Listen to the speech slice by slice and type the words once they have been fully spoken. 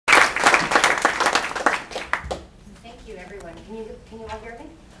Thank you, everyone. Can you all hear me?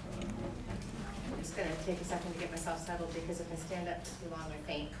 I'm just going to take a second to get myself settled because if I stand up too long, I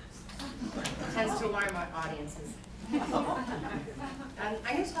faint. It tends to alarm our audiences. I'm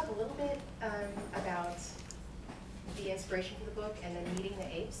going to talk a little bit about the inspiration for the book and then meeting the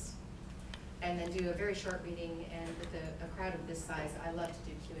apes, and then do a very short reading. And with a crowd of this size, I love to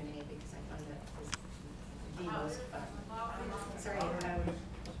do Q&A because I find that is the most fun. Sorry,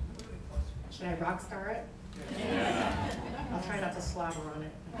 should I rock star it? I'll try not to slobber on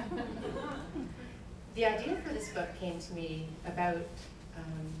it. The idea for this book came to me about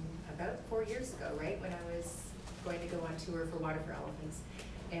 4 years ago, right, when I was going to go on tour for Water for Elephants.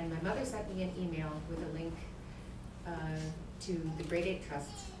 And my mother sent me an email with a link to the Great Ape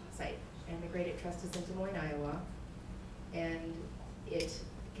Trust site. And the Great Ape Trust is in Des Moines, Iowa. And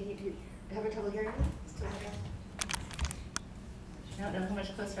can you having trouble hearing me? Still there? I don't know how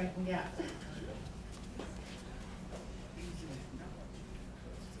much closer I can get.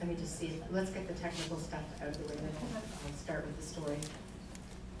 Let me just see. Let's get the technical stuff out of the way, and then I'll start with the story.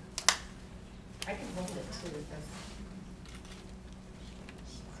 I can hold it too if that's.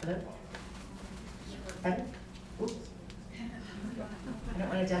 Hello? Better? Oops. I don't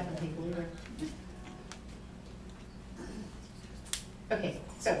want to deafen people either. Okay,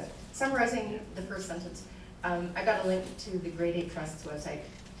 so summarizing the first sentence. I got a link to the Great Ape Trust's website,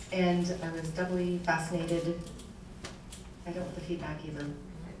 and I was doubly fascinated. I don't want the feedback either.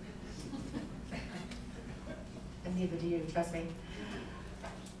 And neither do you, trust me.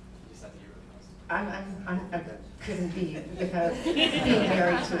 I couldn't be without being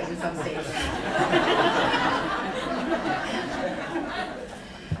married to it in some stage.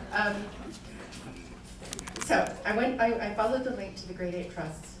 So I followed the link to the Great Ape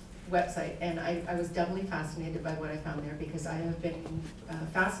Trust's website, and I was doubly fascinated by what I found there because I have been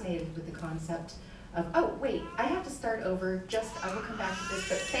fascinated with the concept of, oh wait, I have to start over, I will come back to this,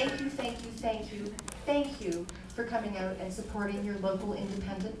 but thank you for coming out and supporting your local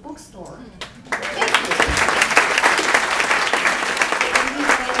independent bookstore. Thank you.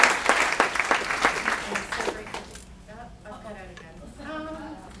 I'll cut out again.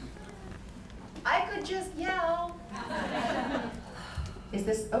 I could just yell. Is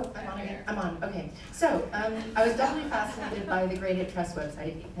this, oh, I'm on again. I'm on, okay. So, I was definitely fascinated by the Great Ape Trust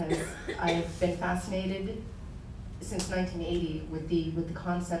website because I've been fascinated since 1980 with the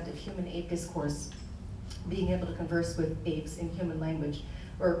concept of human-ape discourse, being able to converse with apes in human language,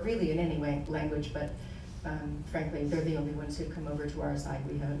 or really in any language, but frankly, they're the only ones who've come over to our side.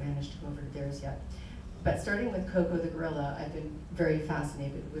 We haven't managed to come over to theirs yet. But starting with Coco the gorilla, I've been very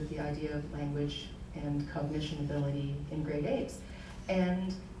fascinated with the idea of language and cognition ability in great apes.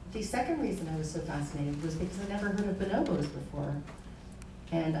 And the second reason I was so fascinated was because I never heard of bonobos before.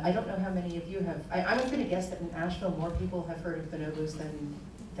 And I don't know how many of you have. I'm going to guess that in Asheville more people have heard of bonobos than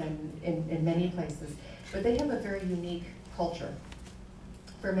in many places. But they have a very unique culture.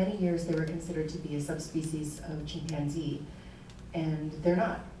 For many years they were considered to be a subspecies of chimpanzee, and they're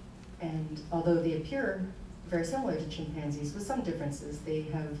not. And although they appear very similar to chimpanzees with some differences, they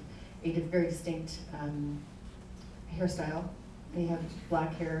have a very distinct hairstyle. They have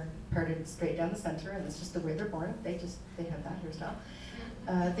black hair parted straight down the center, and that's just the way they're born. They have that hairstyle.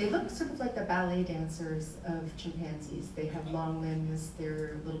 They look sort of like the ballet dancers of chimpanzees. They have long limbs.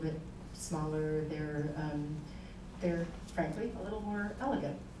 They're a little bit smaller. They're frankly a little more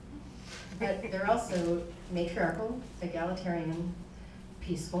elegant. But they're also matriarchal, egalitarian,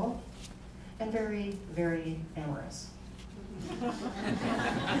 peaceful, and very, very amorous. To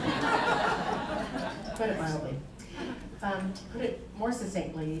put it mildly. To put it more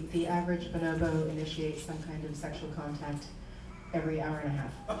succinctly, the average bonobo initiates some kind of sexual contact every hour and a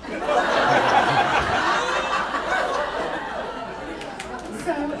half.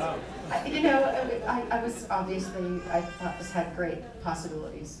 So, you know, I was obviously, I thought this had great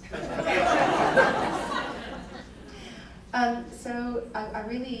possibilities. So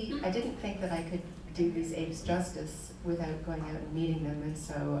I didn't think that I could do these apes justice without going out and meeting them, and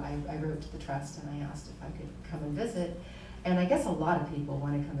so I wrote to the Trust and I asked if I could come and visit. And I guess a lot of people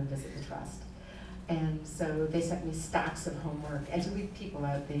want to come and visit the Trust. And so they sent me stacks of homework, and to leave people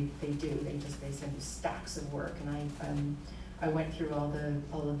out, they send you stacks of work. And I went through all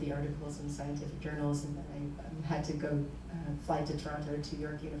of the articles in scientific journals, and then I had to go fly to Toronto to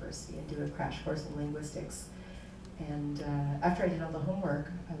York University and do a crash course in linguistics. And after I did all the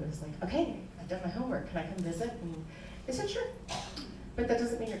homework, I was like, okay, I've done my homework, can I come visit? And they said, sure. But that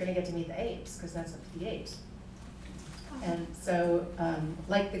doesn't mean you're going to get to meet the apes, because that's up to the apes. And so,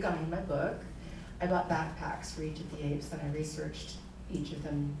 like the guy in my book, I bought backpacks for each of the apes, and I researched each of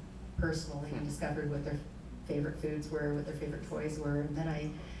them personally and discovered what their favorite foods were, what their favorite toys were, and then I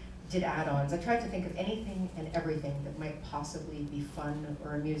did add-ons. I tried to think of anything and everything that might possibly be fun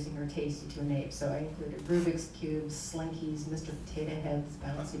or amusing or tasty to an ape. So I included Rubik's Cubes, Slinkies, Mr. Potato Heads,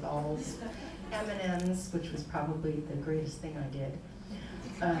 bouncy balls, M&Ms, which was probably the greatest thing I did.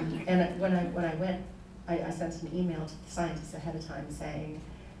 And when I went, I sent an email to the scientists ahead of time saying,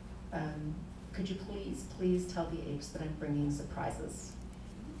 could you please tell the apes that I'm bringing surprises?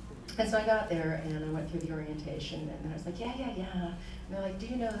 And so I got there and I went through the orientation, and then I was like, yeah. And they're like, do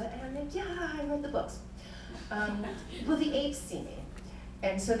you know that? And I'm like, yeah, I read the books. Will the apes see me?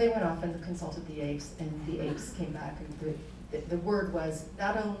 And so they went off and consulted the apes, and the apes came back, and the word was,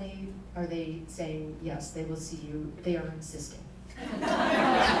 not only are they saying, yes, they will see you, they are insisting.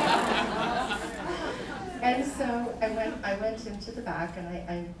 And so I went into the back, and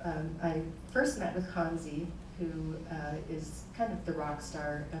I first met with Kanzi, who is kind of the rock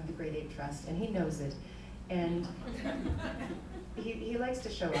star of the Great Ape Trust, and he knows it. And he likes to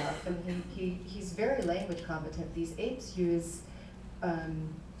show off, and he's very language competent. These apes use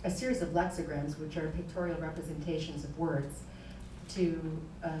a series of lexicograms, which are pictorial representations of words, to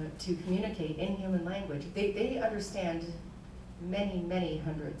communicate in human language. They understand many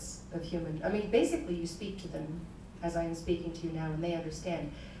hundreds of human, I mean, basically you speak to them as I am speaking to you now, and they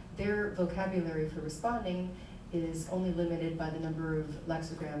understand. Their vocabulary for responding is only limited by the number of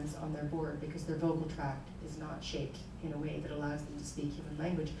lexicograms on their board, because their vocal tract is not shaped in a way that allows them to speak human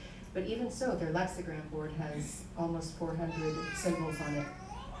language. But even so, their lexigram board has almost 400 symbols on it.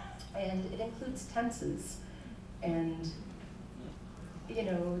 And it includes tenses. And, you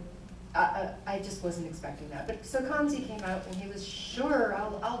know, I just wasn't expecting that. But so Kanzi came out and he was, sure,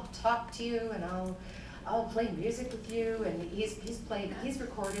 I'll talk to you and I'll play music with you, and he's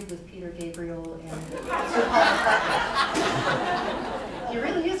recorded with Peter Gabriel and Sir Paul McCartney. He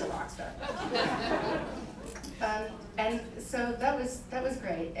really is a rock star. And so that was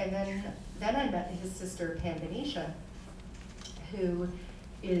great. And then I met his sister Pam Benicia, who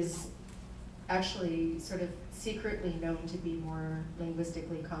is actually sort of secretly known to be more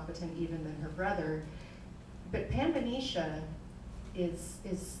linguistically competent even than her brother. But Pam Benicia is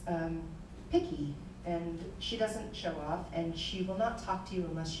picky, and she doesn't show off, and she will not talk to you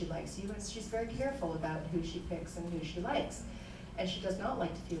unless she likes you, and she's very careful about who she picks and who she likes. And she does not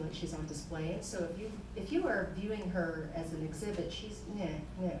like to feel like she's on display, and so if you are viewing her as an exhibit, she's,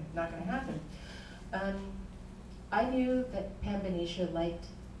 not gonna happen. I knew that Pam Benicia liked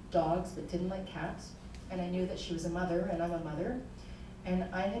dogs but didn't like cats, and I knew that she was a mother, and I'm a mother, and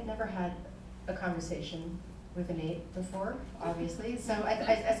I had never had a conversation with an ape before, obviously. So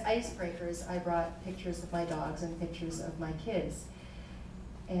as icebreakers, I brought pictures of my dogs and pictures of my kids.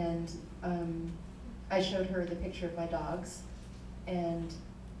 And I showed her the picture of my dogs, and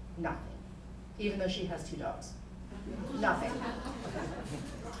nothing, even though she has 2 dogs. Nothing.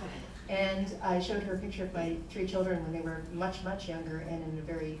 And I showed her a picture of my 3 children when they were much younger and in a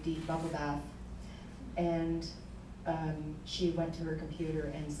very deep bubble bath. And she went to her computer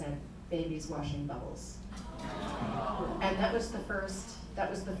and said, babies washing bubbles. And that was the first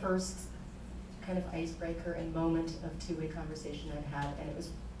kind of icebreaker and moment of two-way conversation I'd had, and it was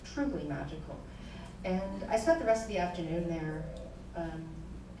truly magical. And I spent the rest of the afternoon there,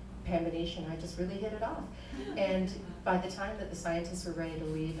 Pam Benicia and I just really hit it off. And by the time that the scientists were ready to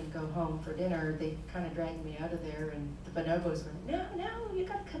leave and go home for dinner, they kind of dragged me out of there, and the bonobos were like, no, you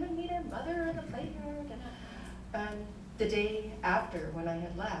gotta come and meet our mother in the playground. The day after, when I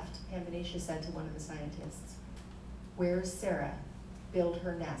had left, Pam Benicia said to one of the scientists, "Where's Sarah? Build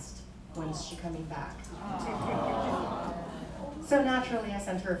her nest. When's she coming back?" So naturally, I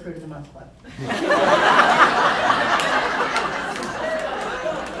sent her a Fruit of the Month club.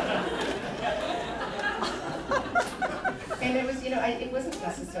 And it was, it wasn't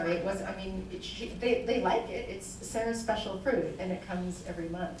necessary. It was, they like it. It's Sarah's special fruit, and it comes every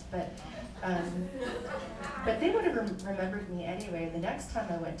month. But they would have remembered me anyway. The next time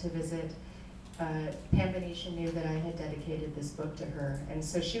I went to visit, Pam Benicia knew that I had dedicated this book to her, and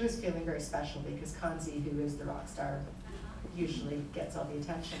so she was feeling very special because Kanzi, who is the rock star, usually gets all the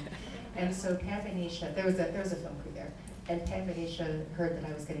attention. And so Pam Benicia, there was a film crew there, and Pam Benicia heard that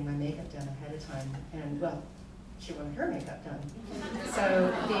I was getting my makeup done ahead of time, and well, she wanted her makeup done.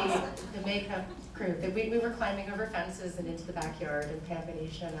 So the makeup crew, we were climbing over fences and into the backyard, and Pam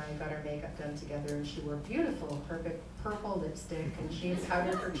Benicia and I got our makeup done together, and she wore beautiful, perfect purple lipstick, and she had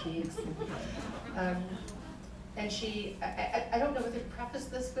powdered her cheeks. And she, I don't know whether to preface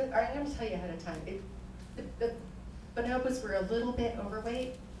this with, or I'm going to tell you ahead of time. The bonobos were a little bit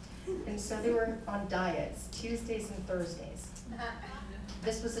overweight, and so they were on diets, Tuesdays and Thursdays.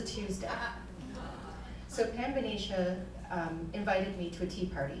 This was a Tuesday. So Pam Venetia invited me to a tea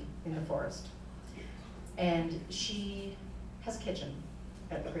party in the forest. And she has a kitchen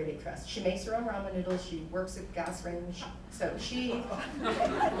at the Great Ape Trust. She makes her own ramen noodles, she works at gas range. So she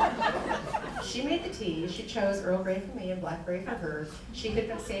made the tea. She chose Earl Grey for me and blackberry for her. She had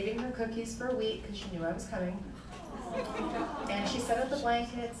been saving her cookies for a week because she knew I was coming. And she set up the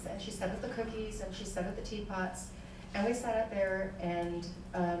blankets, and she set up the cookies, and she set up the teapots. And we sat up there, and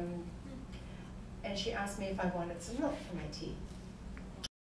she asked me if I wanted some milk for my tea.